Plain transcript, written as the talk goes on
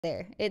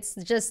there. It's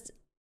just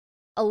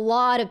a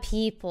lot of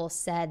people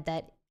said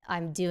that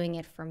I'm doing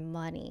it for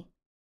money,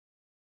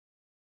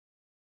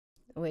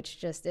 which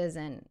just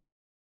isn't,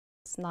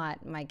 it's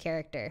not my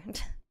character.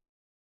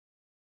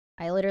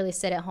 I literally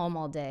sit at home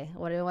all day.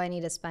 What do I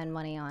need to spend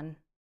money on?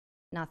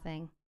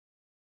 Nothing.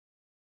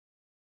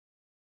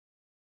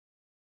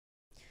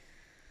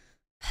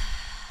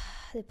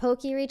 Did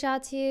Pokey reach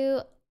out to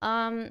you?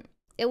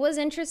 It was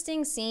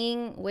interesting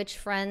seeing which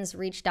friends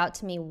reached out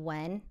to me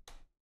when.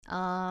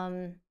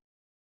 A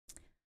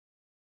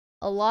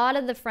lot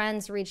of the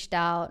friends reached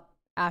out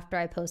after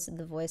I posted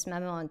the voice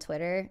memo on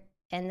Twitter.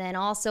 And then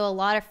also a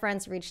lot of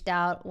friends reached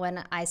out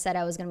when I said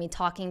I was going to be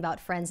talking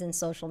about friends in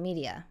social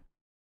media.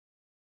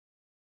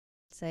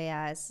 So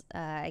yeah,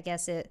 I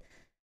guess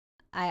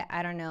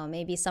I don't know.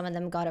 Maybe some of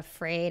them got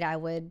afraid I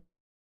would.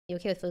 You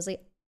okay with Leslie?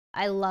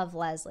 I love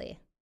Leslie.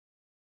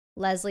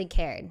 Leslie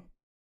cared.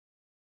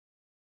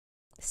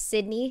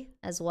 Sydney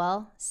as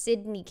well.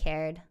 Sydney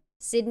cared.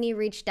 Sydney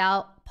reached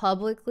out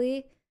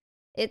publicly.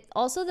 It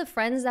also the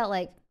friends that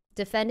like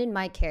defended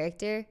my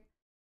character,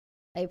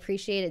 I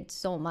appreciated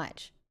so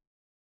much.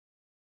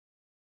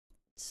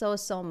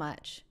 So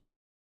much.